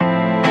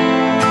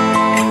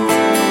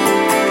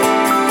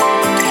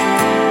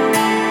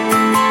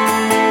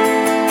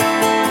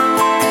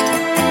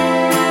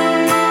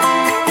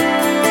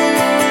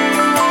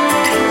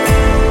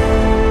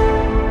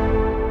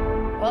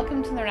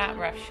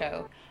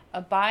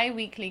a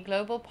bi-weekly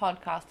global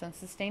podcast on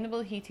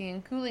sustainable heating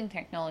and cooling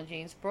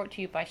technologies brought to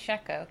you by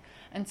Sheco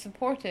and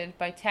supported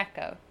by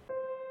Teco.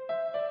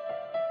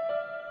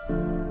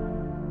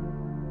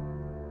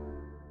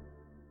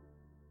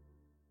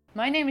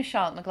 My name is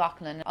Charlotte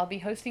McLaughlin. I'll be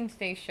hosting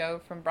today's show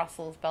from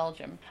Brussels,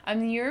 Belgium.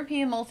 I'm the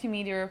European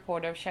multimedia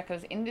reporter of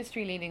Sheco's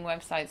industry-leading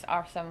websites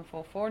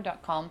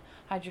r744.com,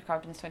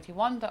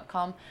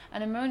 hydrocarbons21.com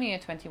and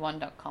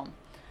ammonia21.com.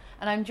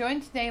 And I'm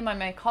joined today by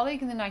my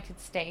colleague in the United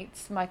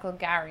States, Michael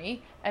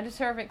Gary,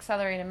 editor of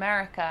Accelerate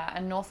America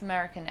and North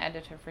American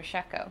editor for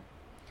Sheco.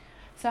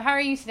 So how are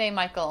you today,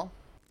 Michael?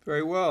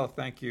 Very well,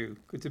 thank you.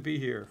 Good to be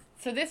here.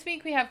 So this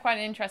week we have quite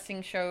an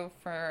interesting show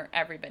for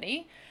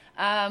everybody.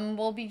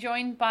 We'll be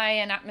joined by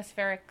an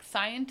atmospheric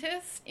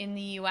scientist in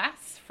the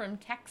US from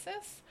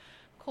Texas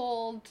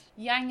called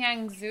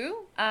Yang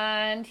Zhu,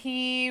 and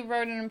he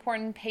wrote an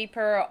important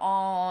paper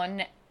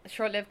on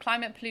short-lived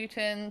climate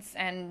pollutants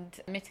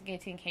and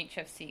mitigating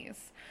HFCs.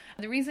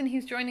 The reason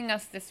he's joining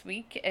us this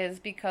week is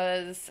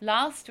because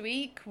last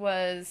week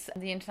was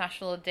the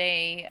International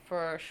Day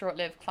for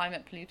Short-Lived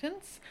Climate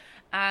Pollutants,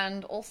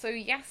 and also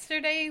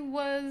yesterday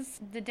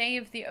was the day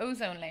of the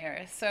ozone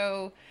layer.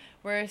 So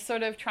we're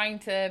sort of trying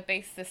to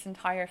base this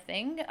entire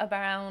thing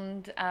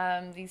around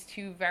these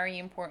two very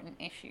important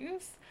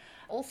issues.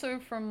 Also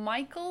from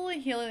Michael,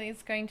 he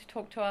is going to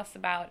talk to us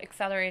about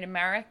Accelerate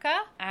America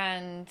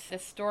and the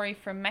story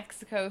from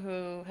Mexico,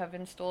 who have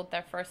installed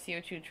their first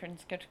CO2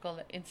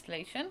 transcritical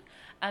installation.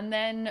 And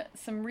then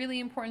some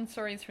really important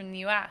stories from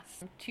the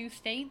US. Two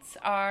states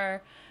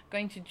are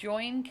going to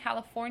join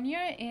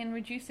California in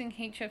reducing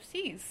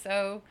HFCs.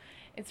 So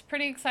it's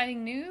pretty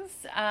exciting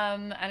news,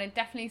 and it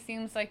definitely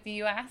seems like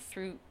the US,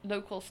 through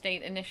local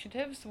state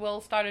initiatives,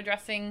 will start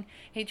addressing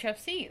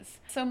HFCs.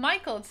 So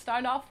Michael, to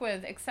start off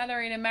with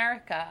Accelerate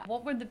America,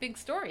 what were the big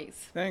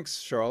stories? Thanks,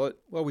 Charlotte.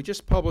 Well, we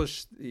just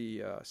published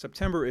the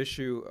September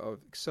issue of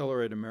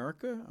Accelerate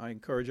America. I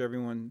encourage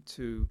everyone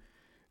to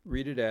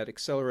read it at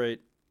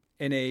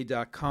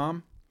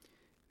accelerate.na.com.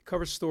 The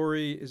cover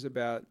story is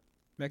about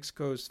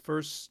Mexico's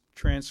first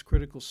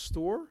transcritical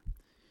store,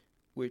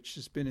 which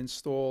has been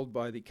installed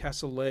by the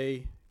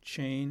Cassoulet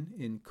chain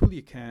in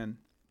Culiacan,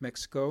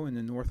 Mexico, in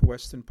the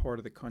northwestern part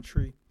of the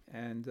country.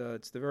 And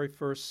it's the very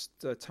first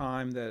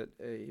time that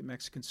a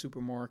Mexican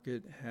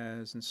supermarket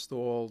has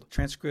installed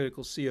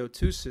transcritical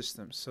CO2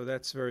 systems. So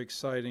that's very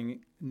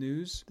exciting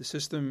news. The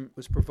system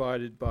was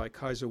provided by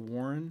Kaiser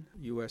Warren,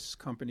 a U.S.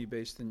 company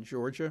based in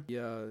Georgia.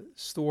 The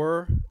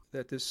store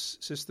that this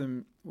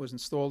system was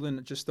installed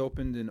in just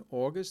opened in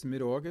August,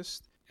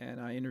 mid-August. And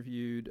I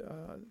interviewed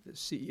the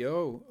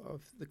CEO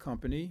of the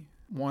company,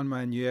 Juan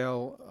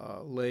Manuel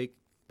Lake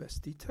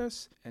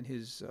Bestitas, and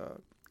his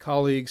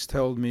colleagues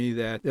told me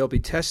that they'll be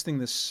testing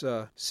this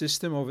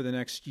system over the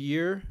next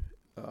year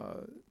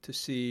to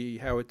see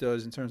how it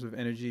does in terms of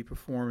energy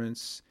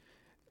performance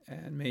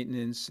and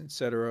maintenance,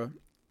 etc.,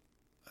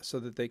 so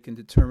that they can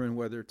determine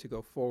whether to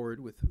go forward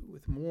with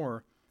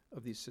more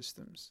of these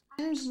systems.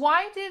 And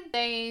why did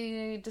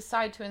they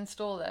decide to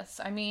install this?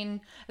 I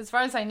mean, as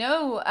far as I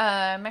know,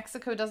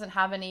 Mexico doesn't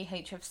have any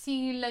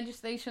HFC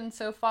legislation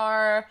so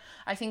far.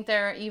 I think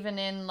they're even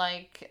in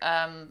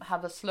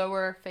have a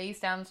slower phase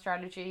down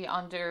strategy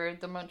under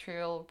the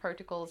Montreal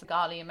Protocol's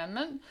Gali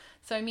Amendment.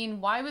 So I mean,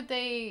 why would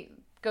they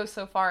go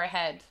so far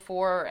ahead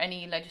before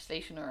any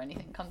legislation or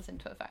anything comes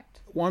into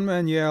effect? Juan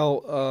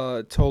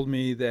Manuel told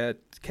me that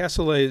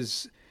Cassoulet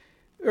is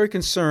very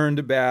concerned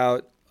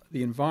about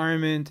the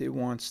environment. It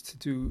wants to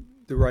do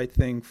the right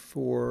thing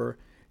for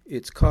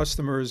its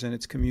customers and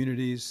its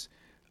communities.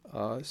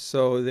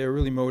 So they're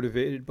really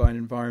motivated by an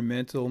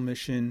environmental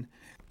mission,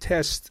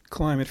 test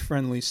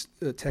climate-friendly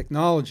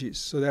technologies.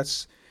 So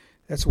that's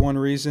one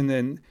reason.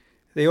 And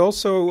they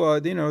also,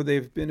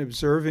 they've been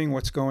observing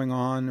what's going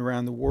on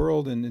around the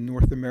world and in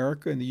North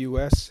America, in the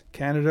U.S.,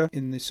 Canada,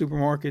 in the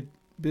supermarket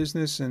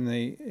business, and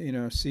they,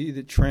 see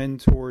the trend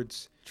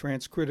towards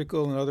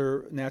transcritical and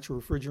other natural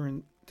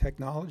refrigerant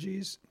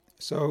technologies.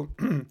 So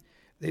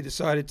they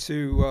decided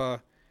to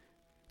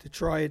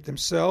try it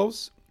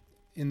themselves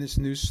in this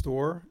new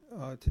store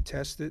to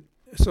test it.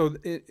 So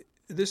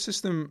this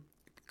system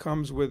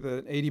comes with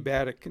an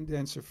adiabatic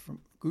condenser from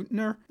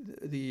Guttner.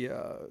 The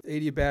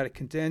adiabatic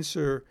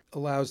condenser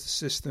allows the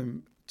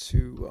system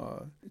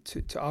to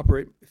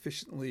operate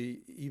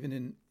efficiently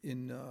even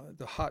in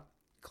the hot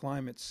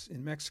climates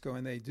in Mexico,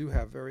 and they do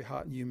have very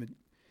hot and humid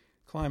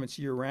climates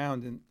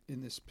year-round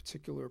in this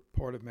particular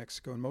part of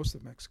Mexico and most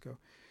of Mexico.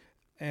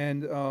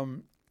 And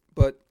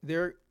but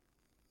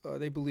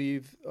they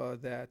believe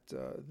that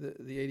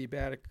the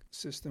adiabatic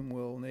system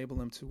will enable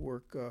them to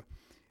work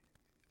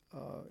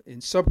in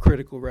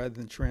subcritical rather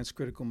than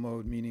transcritical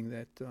mode, meaning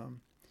that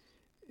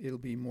it'll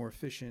be more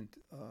efficient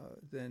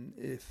than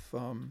if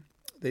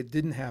they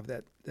didn't have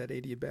that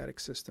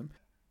adiabatic system.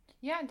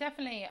 Yeah,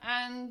 definitely.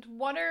 And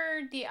what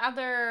are the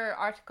other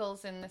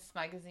articles in this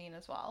magazine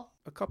as well?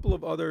 A couple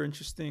of other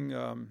interesting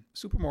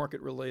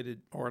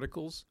supermarket-related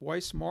articles.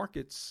 Weiss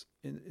Markets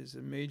is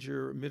a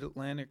major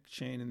mid-Atlantic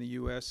chain in the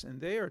U.S., and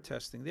they are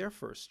testing their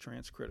first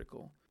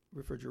transcritical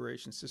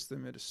refrigeration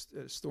system at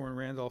a store in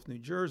Randolph, New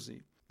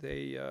Jersey.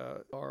 They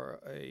are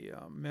a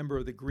member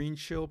of the Green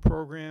Chill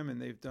program,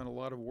 and they've done a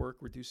lot of work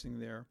reducing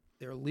their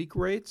leak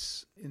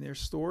rates in their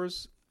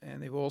stores.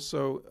 And they've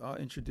also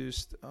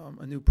introduced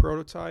a new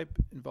prototype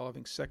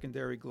involving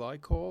secondary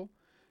glycol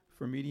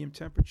for medium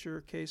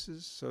temperature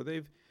cases. So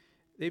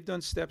they've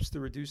done steps to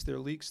reduce their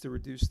leaks, to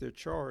reduce their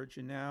charge,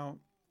 and now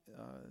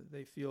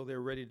they feel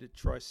they're ready to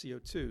try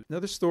CO2.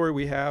 Another story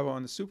we have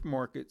on the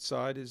supermarket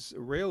side is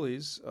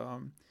Raley's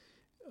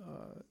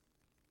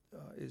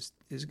is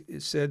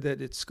said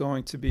that it's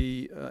going to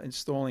be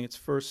installing its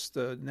first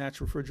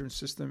natural refrigerant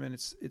system, and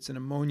it's an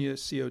ammonia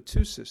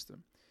CO2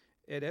 system.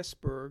 Ed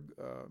Esberg,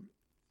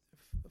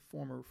 a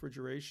former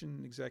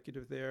refrigeration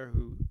executive there,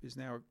 who is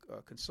now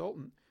a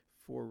consultant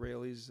for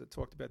Raley's,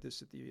 talked about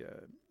this at the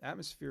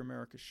Atmosphere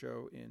America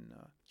show in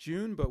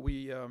June, but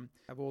we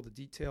have all the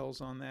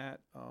details on that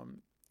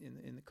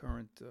in the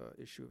current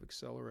issue of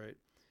Accelerate.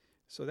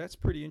 So that's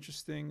pretty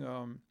interesting.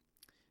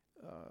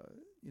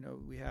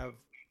 We have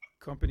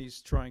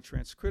companies trying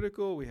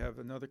transcritical. We have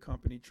another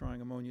company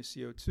trying ammonia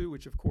CO2,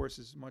 which of course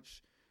is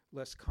much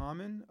less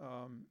common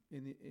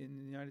in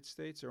the United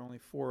States. There are only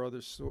 4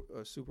 other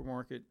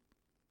supermarket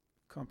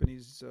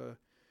companies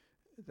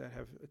that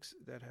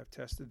have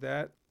tested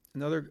that.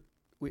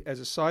 As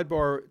a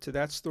sidebar to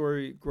that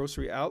story,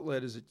 Grocery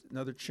Outlet is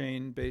another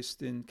chain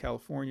based in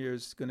California,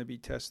 is going to be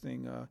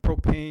testing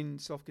propane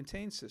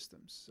self-contained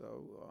systems.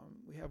 So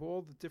we have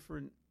all the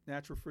different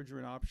natural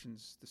refrigerant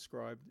options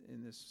described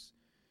in this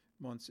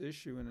month's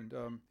issue,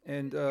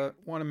 and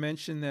want to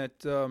mention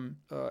that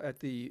at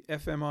the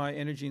FMI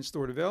Energy and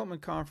Store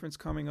Development Conference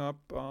coming up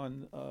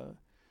on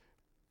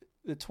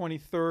the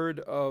 23rd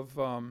of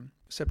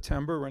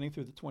September, running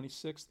through the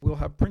 26th, we'll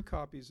have print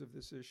copies of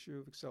this issue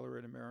of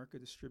Accelerate America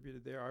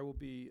distributed there. I will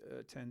be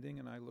attending,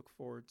 and I look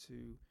forward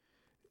to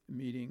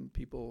meeting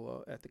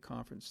people at the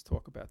conference to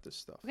talk about this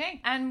stuff.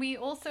 Okay, and we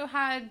also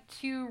had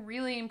 2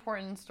 really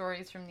important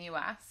stories from the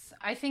US.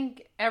 I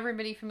think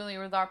everybody familiar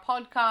with our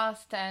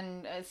podcast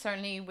and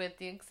certainly with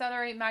the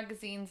Accelerate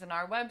magazines and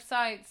our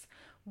websites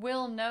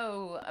will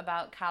know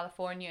about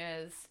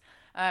California's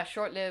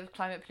short-lived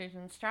climate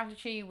pollution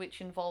strategy,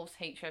 which involves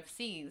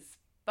HFCs.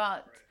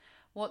 But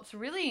what's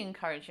really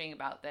encouraging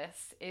about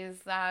this is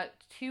that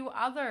 2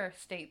 other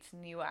states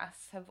in the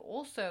US have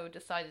also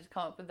decided to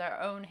come up with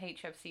their own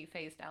HFC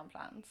phase-down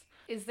plans.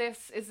 Is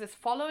this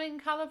following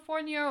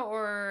California,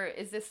 or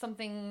is this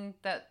something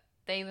that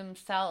they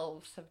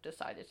themselves have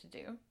decided to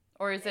do?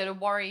 Or is it a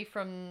worry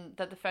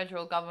that the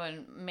federal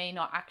government may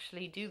not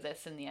actually do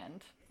this in the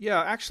end?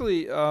 Yeah,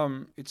 actually,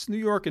 it's New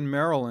York and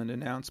Maryland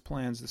announced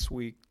plans this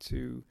week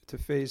to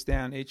phase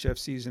down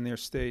HFCs in their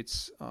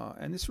states,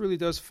 and this really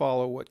does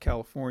follow what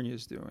California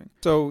is doing.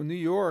 So New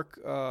York,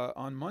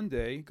 on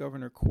Monday,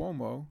 Governor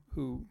Cuomo,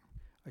 who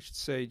I should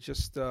say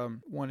just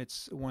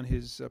won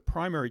his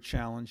primary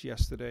challenge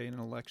yesterday in an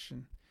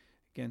election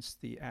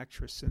against the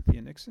actress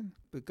Cynthia Nixon.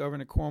 But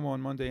Governor Cuomo on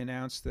Monday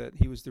announced that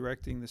he was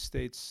directing the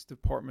state's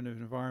Department of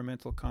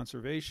Environmental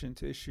Conservation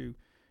to issue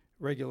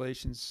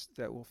regulations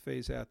that will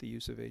phase out the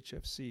use of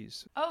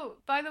HFCs. Oh,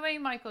 by the way,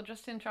 Michael,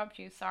 just to interrupt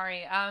you,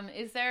 sorry.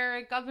 Is there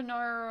a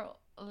governor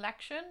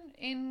election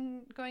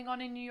going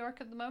on in New York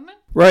at the moment?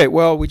 Right.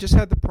 Well, we just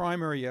had the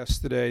primary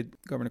yesterday.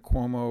 Governor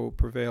Cuomo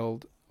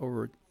prevailed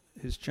over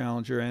his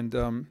challenger, and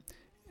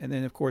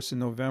then of course in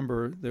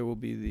November there will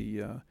be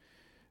the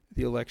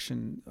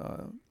election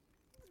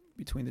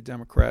between the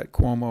Democrat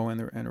Cuomo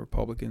and the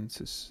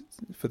Republicans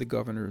for the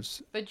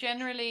governors. But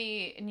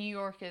generally, New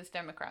York is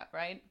Democrat,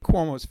 right?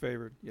 Cuomo is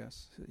favored.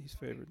 Yes, he's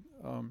favored.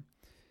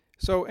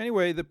 So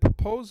anyway, the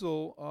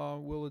proposal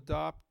will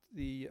adopt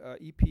the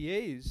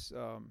EPA's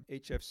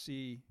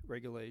HFC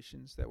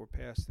regulations that were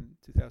passed in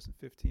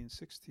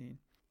 2015-16.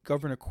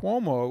 Governor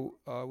Cuomo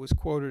was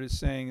quoted as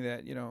saying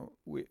that,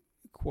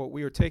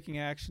 we are taking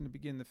action to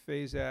begin the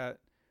phase out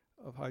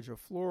of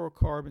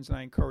hydrofluorocarbons, and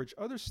I encourage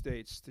other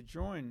states to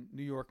join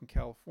New York and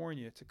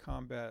California to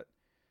combat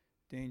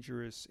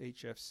dangerous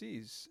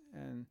HFCs.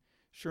 And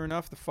sure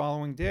enough, the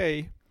following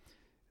day,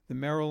 the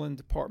Maryland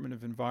Department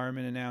of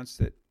Environment announced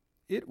that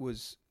it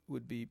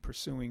would be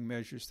pursuing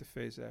measures to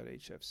phase out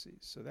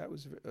HFCs. So that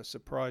was a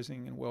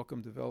surprising and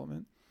welcome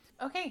development.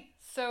 Okay,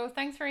 so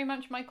thanks very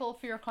much, Michael,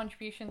 for your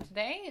contribution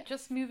today.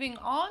 Just moving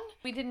on,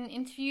 we did an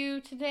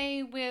interview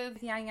today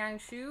with Yang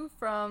Xu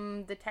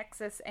from the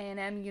Texas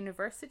A&M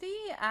University,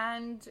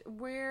 and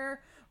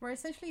we're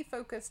essentially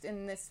focused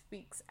in this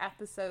week's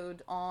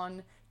episode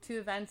on 2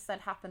 events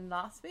that happened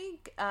last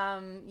week,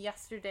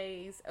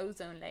 yesterday's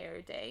Ozone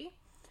Layer Day,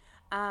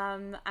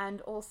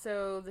 and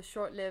also the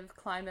short-lived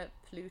Climate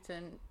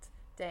Pollutant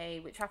Day,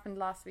 which happened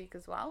last week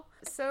as well.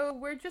 So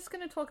we're just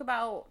going to talk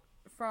about,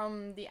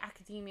 from the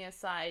academia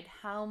side,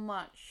 how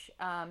much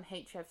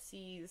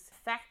HFCs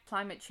affect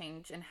climate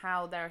change and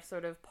how they're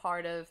sort of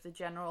part of the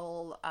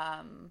general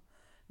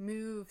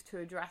move to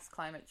address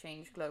climate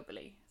change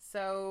globally.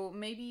 So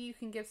maybe you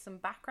can give some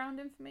background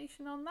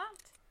information on that?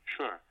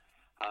 Sure.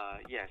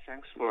 Yes,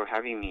 thanks for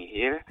having me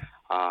here.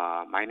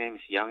 My name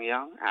is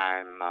Yang.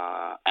 I'm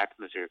an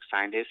atmospheric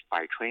scientist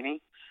by training.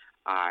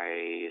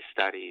 I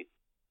studied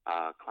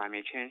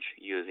climate change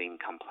using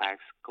complex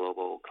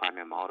global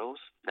climate models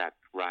that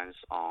runs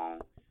on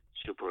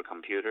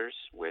supercomputers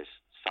with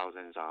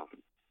thousands of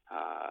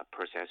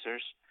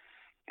processors.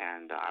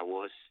 And I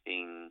was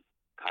in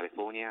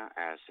California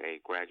as a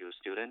graduate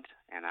student,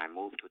 and I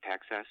moved to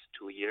Texas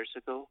 2 years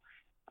ago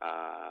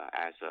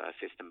as an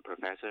assistant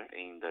professor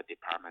in the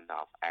Department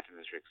of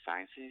Atmospheric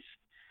Sciences.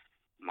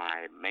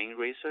 My main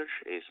research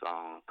is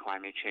on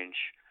climate change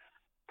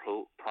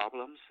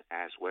problems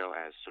as well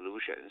as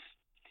solutions,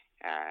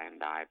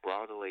 and I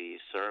broadly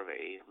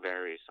survey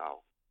various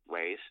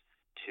ways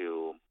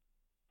to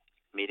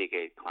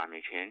mitigate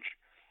climate change,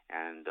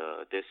 and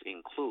this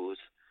includes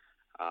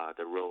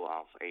the role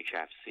of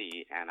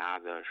HFC and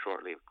other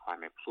short-lived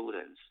climate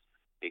pollutants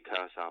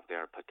because of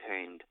their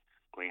potent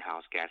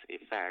greenhouse gas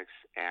effects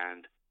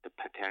and the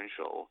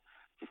potential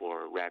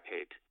for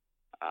rapid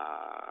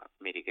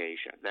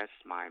mitigation. That's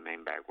my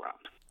main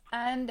background.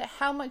 And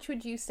how much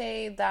would you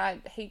say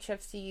that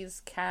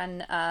HFCs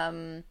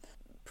can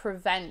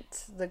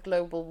prevent the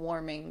global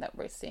warming that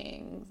we're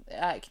seeing?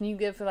 Can you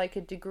give like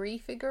a degree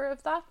figure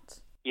of that?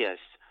 Yes,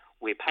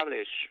 we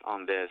published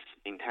on this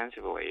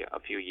intensively a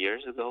few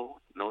years ago,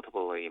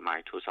 notably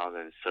my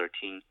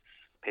 2013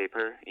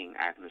 paper in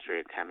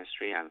atmospheric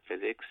chemistry and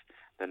physics.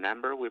 The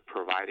number we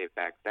provided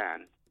back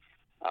then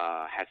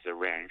has a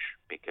range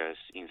because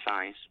in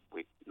science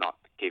we not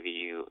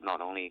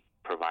only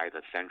provide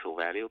the central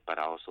value but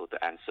also the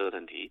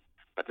uncertainty.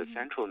 But the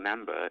central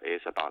number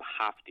is about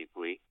half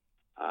degree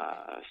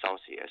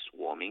Celsius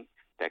warming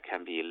that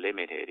can be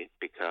limited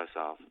because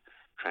of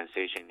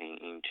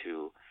transitioning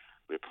into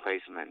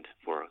replacement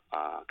for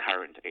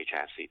current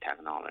HFC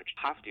technology.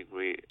 Half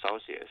degree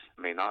Celsius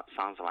may not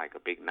sound like a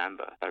big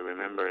number, but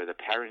remember the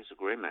Paris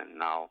Agreement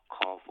now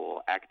call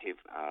for active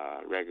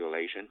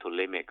regulation to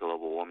limit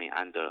global warming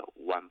under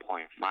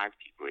 1.5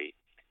 degree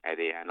at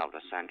the end of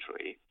the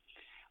century.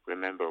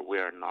 Remember, we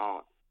are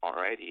now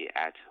already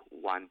at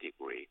 1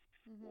 degree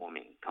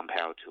warming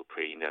compared to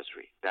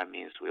pre-industry. That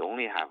means we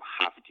only have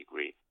half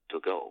degree to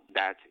go.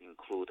 That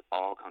includes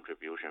all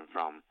contribution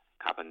from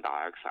carbon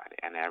dioxide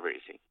and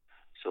everything.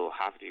 So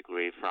half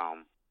degree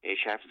from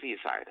HFC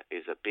side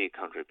is a big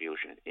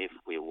contribution if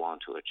we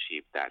want to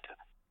achieve that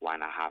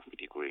 1.5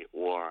 degree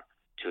or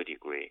 2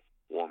 degree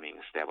warming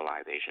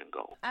stabilization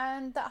goal.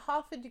 And that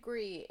half a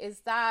degree,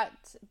 is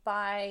that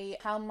by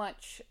how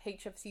much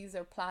HFCs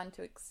are planned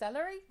to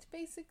accelerate,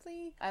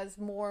 basically, as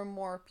more and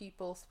more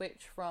people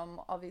switch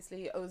from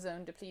obviously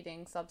ozone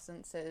depleting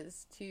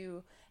substances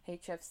to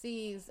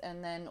HFCs,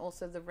 and then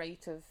also the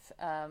rate of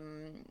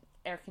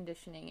air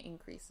conditioning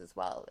increase as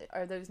well?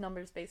 Are those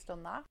numbers based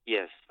on that?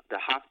 Yes, the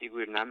half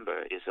degree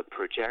number is a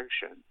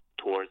projection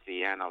towards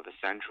the end of the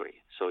century,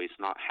 so it's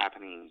not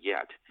happening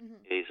yet.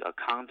 It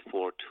account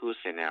for two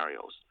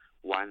scenarios.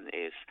 One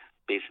is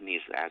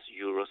business as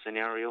usual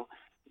scenario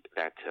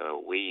that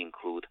we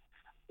include.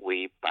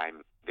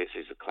 This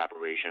is a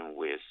collaboration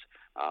with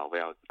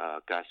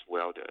Gus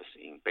Welders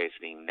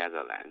based in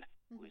Netherlands,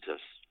 who is an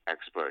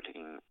expert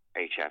in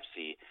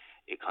HFC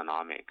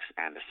economics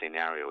and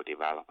scenario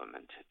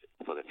development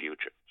for the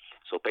future.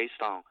 So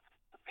based on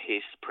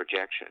his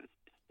projection,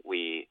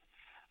 we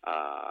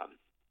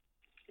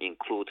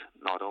include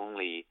not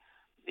only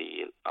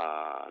the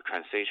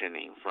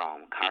transitioning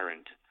from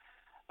current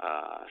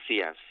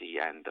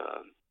CFC and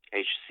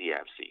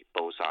HCFC.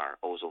 Both are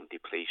ozone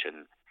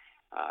depletion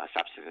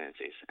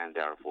substances, and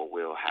therefore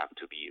will have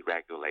to be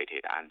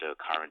regulated under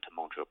current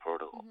Montreal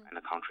Protocol, and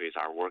the countries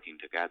are working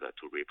together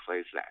to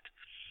replace that.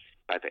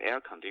 But the air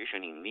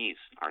conditioning needs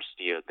are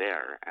still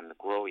there and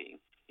growing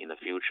in the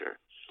future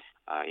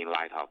in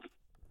light of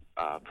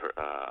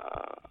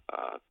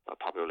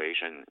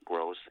population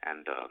growth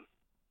and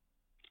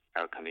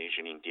air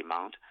conditioning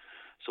demand.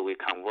 So we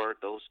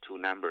convert those two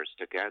numbers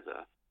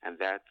together, and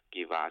that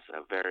gives us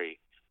a very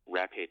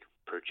rapid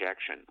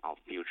projection of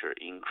future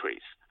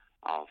increase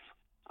of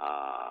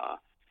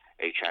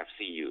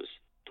HFC use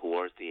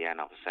towards the end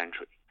of the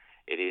century.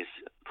 It is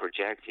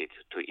projected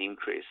to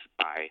increase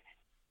by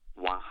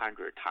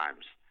 100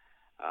 times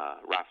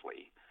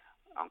roughly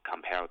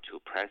compared to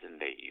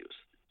present-day use.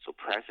 So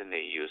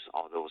present-day use,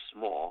 although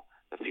small,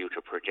 the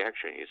future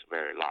projection is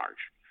very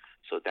large.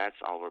 So that's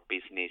our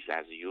business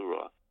as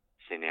usual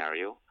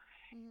scenario.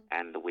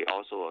 And we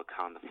also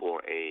account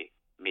for a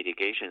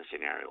mitigation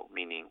scenario,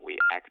 meaning we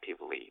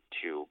actively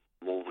to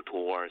move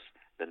towards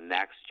the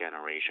next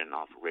generation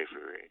of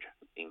refrigerator,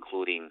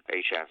 including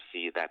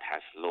HFC that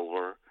has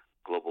lower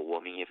global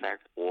warming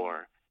effect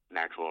or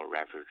natural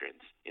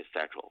refrigerants,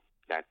 etc.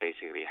 That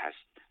basically has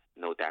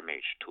no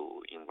damage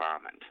to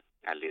environment,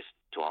 at least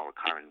to our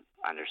current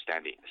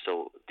understanding.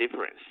 So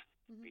difference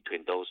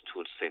between those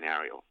two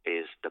scenarios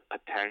is the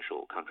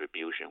potential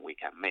contribution we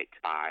can make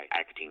by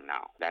acting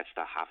now. That's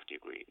the half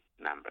degree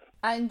number.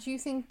 And do you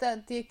think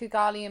that the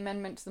Kigali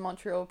Amendment to the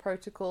Montreal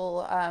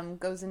Protocol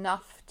goes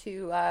enough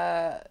to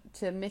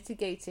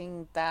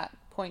mitigating that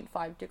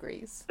 0.5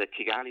 degrees. The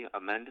Kigali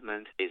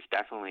Amendment is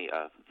definitely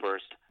a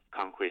first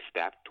concrete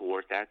step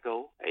toward that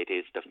goal. It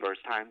is the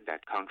first time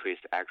that countries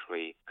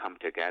actually come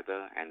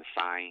together and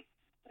sign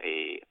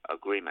an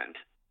agreement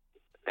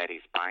that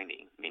is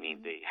binding, meaning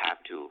they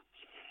have to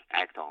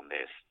act on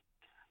this.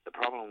 The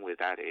problem with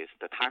that is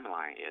the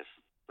timeline is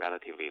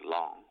relatively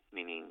long,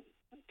 meaning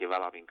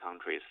developing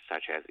countries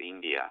such as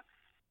India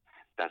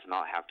does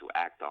not have to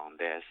act on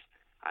this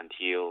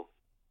until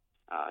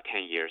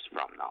 10 years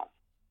from now.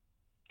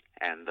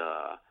 And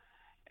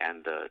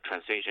the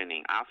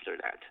transitioning after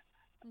that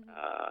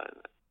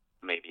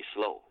may be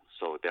slow,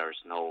 so there's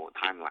no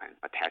timeline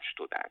attached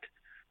to that.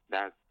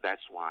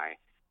 That's why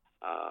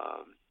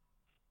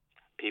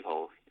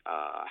people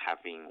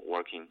have been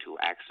working to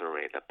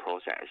accelerate the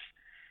process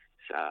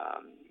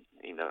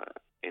in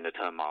the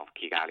term of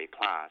Kigali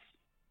Plus,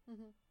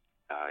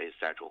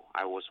 etc.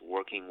 I was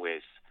working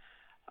with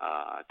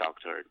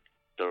Dr.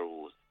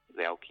 Durwu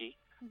Zelki,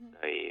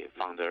 the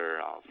founder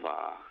of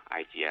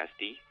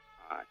IGSD,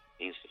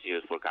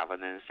 Institute for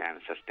Governance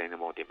and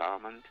Sustainable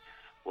Development,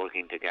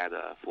 working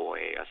together for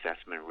an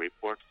assessment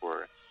report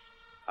for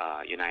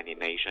United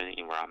Nations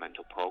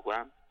Environmental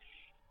Program.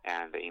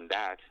 And in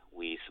that,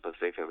 we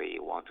specifically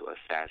want to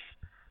assess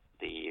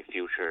the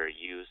future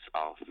use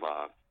of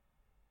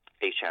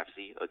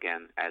HFC,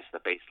 again, as the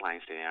baseline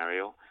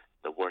scenario,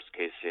 the worst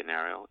case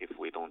scenario if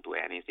we don't do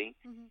anything,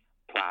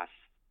 plus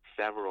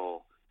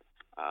several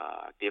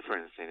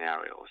different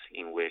scenarios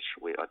in which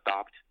we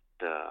adopt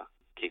the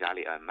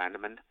Kigali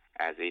Amendment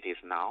as it is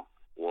now,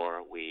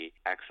 or we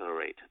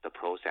accelerate the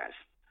process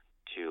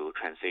to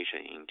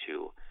transition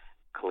into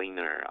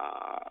cleaner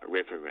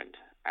refrigerant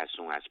as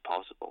soon as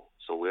possible.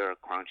 So we're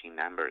crunching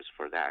numbers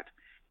for that,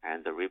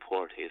 and the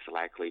report is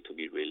likely to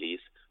be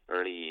released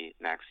early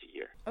next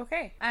year.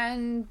 Okay,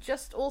 and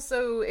just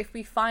also if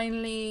we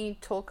finally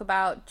talk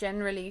about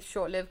generally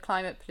short-lived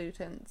climate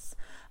pollutants,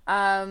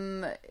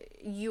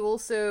 you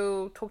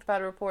also talked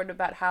about a report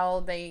about how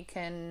they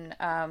can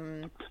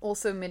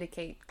also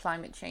mitigate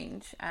climate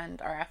change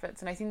and our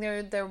efforts. And I think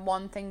they're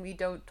one thing we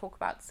don't talk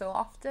about so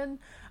often.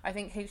 I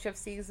think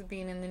HFCs have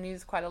been in the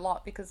news quite a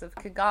lot because of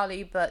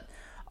Kigali, but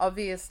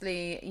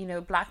obviously,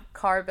 black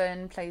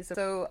carbon plays.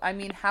 So, I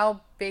mean,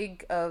 how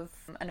big of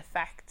an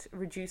effect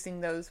reducing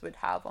those would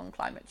have on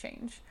climate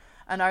change?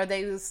 And are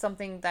they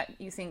something that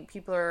you think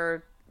people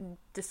are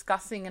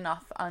discussing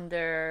enough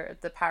under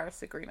the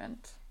Paris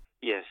Agreement?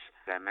 Yes,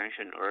 as I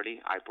mentioned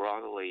earlier, I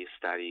broadly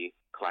study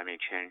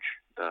climate change,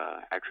 the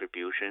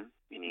attribution,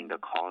 meaning the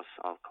cause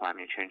of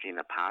climate change in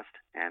the past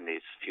and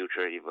its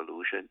future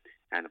evolution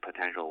and the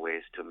potential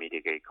ways to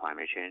mitigate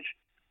climate change.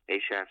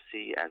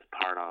 HFC, as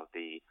part of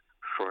the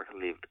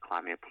short-lived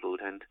climate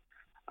pollutant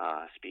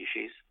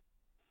species,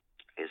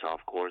 is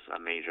of course a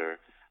major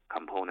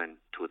component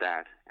to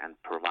that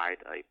and provide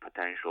a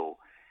potential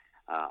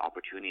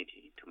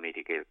opportunity to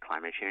mitigate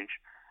climate change.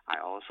 I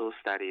also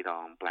studied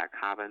on black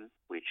carbon,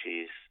 which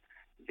is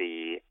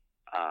the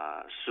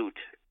soot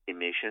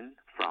emission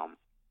from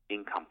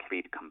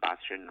incomplete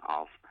combustion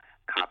of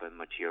carbon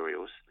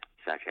materials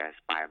such as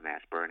biomass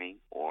burning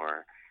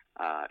or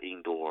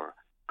indoor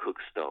cook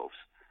stoves.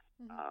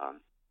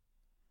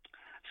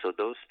 So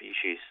those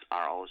species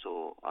are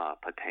also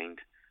potent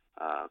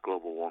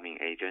global warming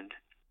agent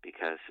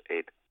because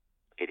it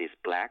is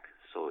black,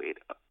 so it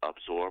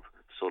absorbs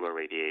solar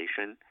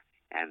radiation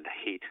and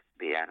heat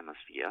the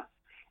atmosphere.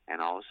 And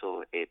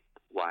also,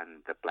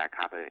 when the black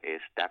carbon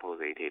is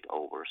deposited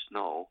over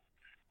snow,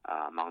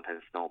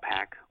 mountain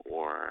snowpack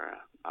or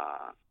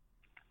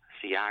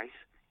sea ice,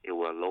 it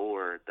will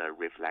lower the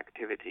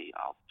reflectivity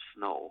of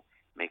snow,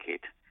 make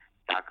it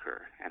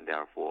darker and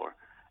therefore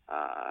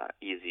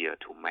easier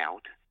to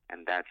melt.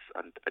 And that's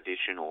an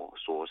additional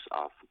source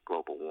of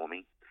global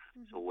warming.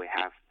 So we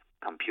have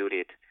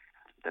computed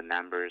the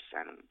numbers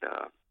and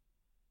the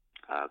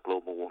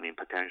global warming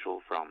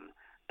potential from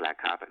black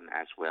carbon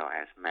as well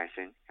as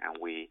methane, and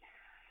we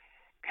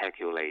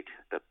calculate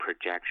the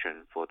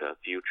projection for the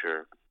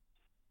future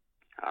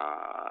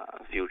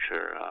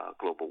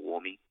global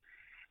warming.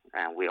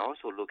 And we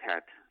also look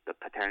at the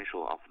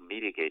potential of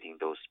mitigating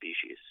those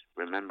species.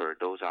 Remember,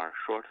 those are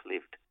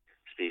short-lived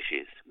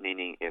species,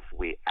 meaning if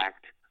we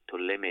act to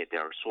limit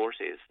their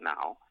sources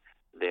now,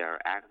 their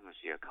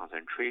atmosphere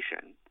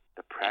concentration,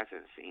 the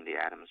presence in the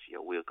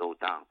atmosphere will go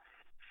down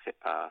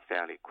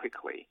fairly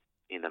quickly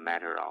in the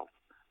matter of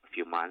a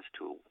few months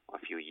to a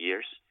few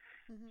years.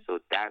 So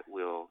that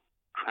will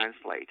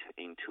translate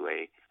into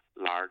a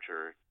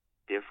larger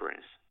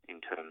difference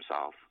in terms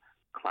of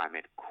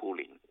climate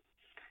cooling.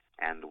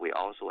 And we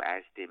also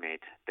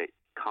estimate the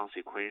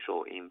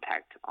consequential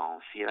impact on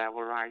sea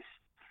level rise.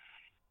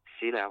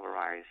 Sea level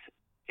rise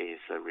is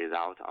a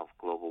result of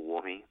global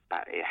warming,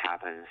 but it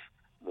happens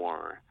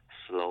more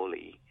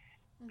slowly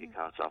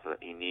because of the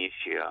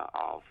inertia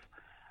of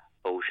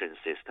ocean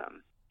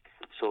system.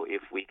 So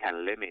if we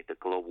can limit the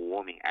global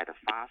warming at a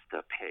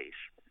faster pace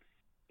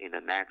in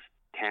the next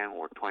 10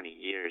 or 20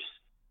 years,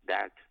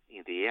 that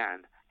in the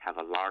end have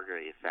a larger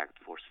effect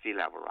for sea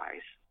level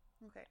rise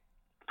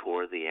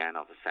toward the end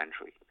of the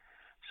century.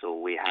 So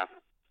we have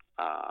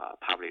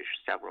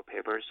published several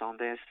papers on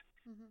this,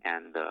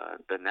 and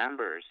the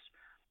numbers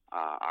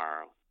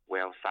are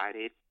well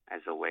cited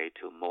as a way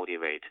to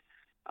motivate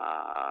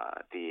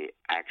the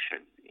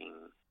action in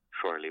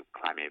short-lived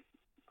climate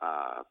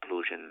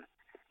pollution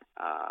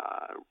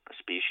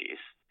species.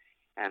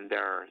 And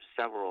there are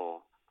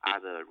several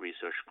other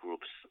research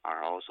groups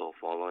are also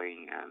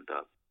following and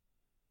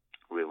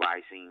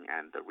revising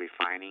and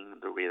refining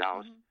the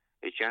results.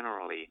 They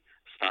generally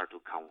start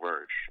to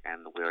converge,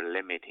 and we're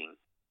limiting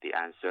the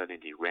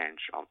uncertainty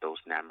range of those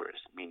numbers,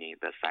 meaning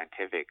the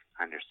scientific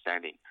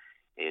understanding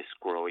is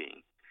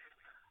growing.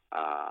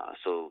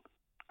 So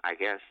I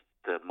guess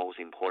the most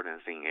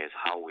important thing is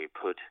how we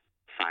put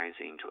science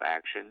into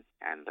action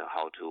and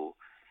how to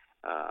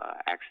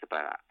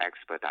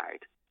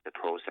expedite the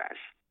process.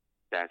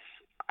 That's,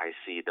 I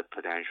see the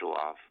potential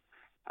of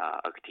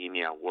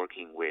academia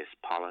working with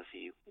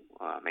policy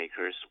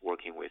makers,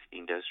 working with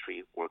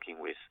industry, working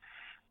with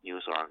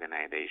news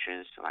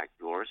organizations like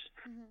yours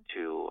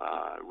to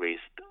raise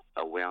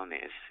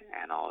awareness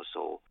and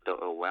also the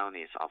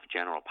awareness of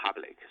general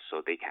public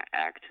so they can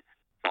act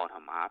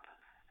bottom up,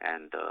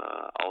 and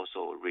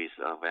also raise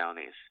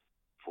awareness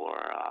for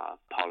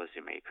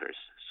policymakers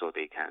so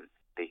they can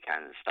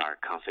start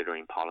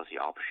considering policy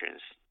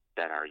options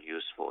that are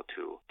useful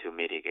to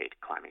mitigate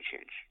climate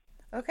change.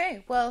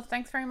 Okay, well,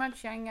 thanks very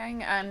much,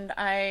 Yang, and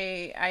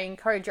I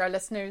encourage our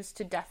listeners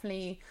to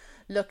definitely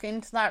look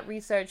into that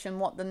research and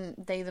what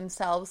they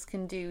themselves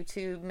can do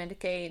to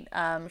mitigate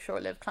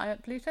short-lived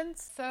climate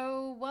pollutants.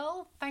 So,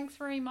 well, thanks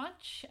very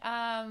much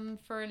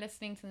for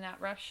listening to the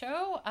NatRefs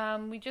show.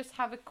 We just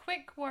have a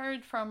quick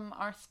word from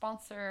our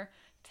sponsor,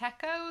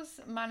 Teco's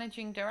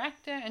Managing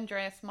Director,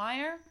 Andreas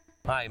Meyer.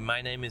 Hi,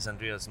 my name is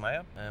Andreas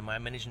Meyer. I'm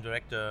Managing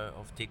Director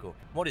of Teco.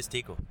 What is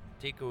Teco?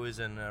 Teco is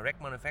a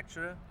rack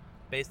manufacturer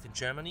based in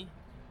Germany,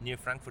 near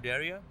Frankfurt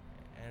area,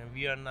 and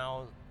we are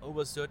now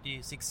over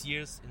 36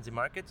 years in the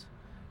market,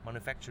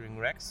 manufacturing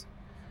racks.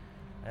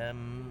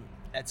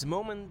 At the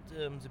moment,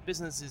 the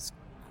business is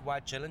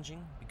quite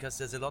challenging because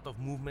there's a lot of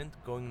movement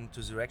going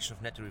into the direction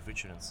of net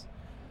refrigerants.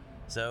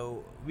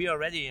 So we are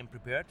ready and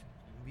prepared.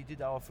 We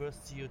did our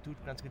first CO2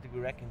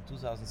 transcritical rack in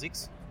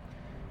 2006,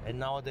 and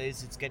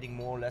nowadays it's getting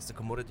more or less a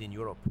commodity in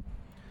Europe.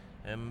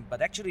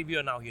 But actually we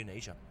are now here in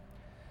Asia.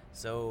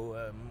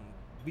 So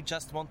we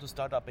just want to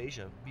start up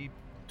Asia.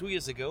 2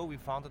 years ago we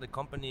founded a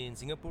company in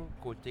Singapore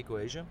called Teco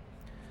Asia,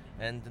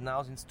 and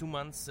now since 2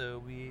 months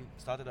we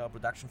started our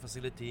production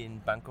facility in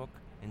Bangkok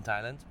in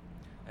Thailand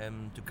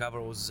to cover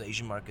also the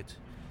Asian market,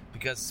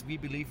 because we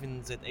believe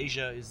in that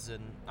Asia is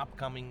an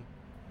upcoming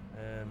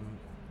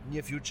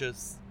near future,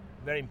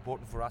 very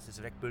important for us as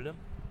a rack builder.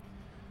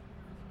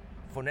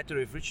 For net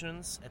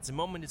refrigerants, at the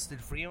moment it's still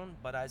Freon,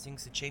 but I think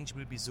the change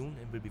will be soon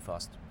and will be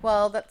fast.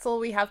 Well, that's all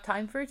we have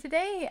time for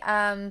today.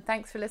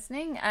 Thanks for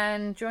listening,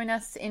 and join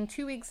us in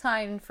 2 weeks'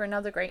 time for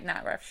another great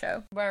NatRefs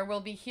show, where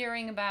we'll be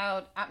hearing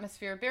about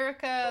Atmosphere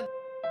Iberica.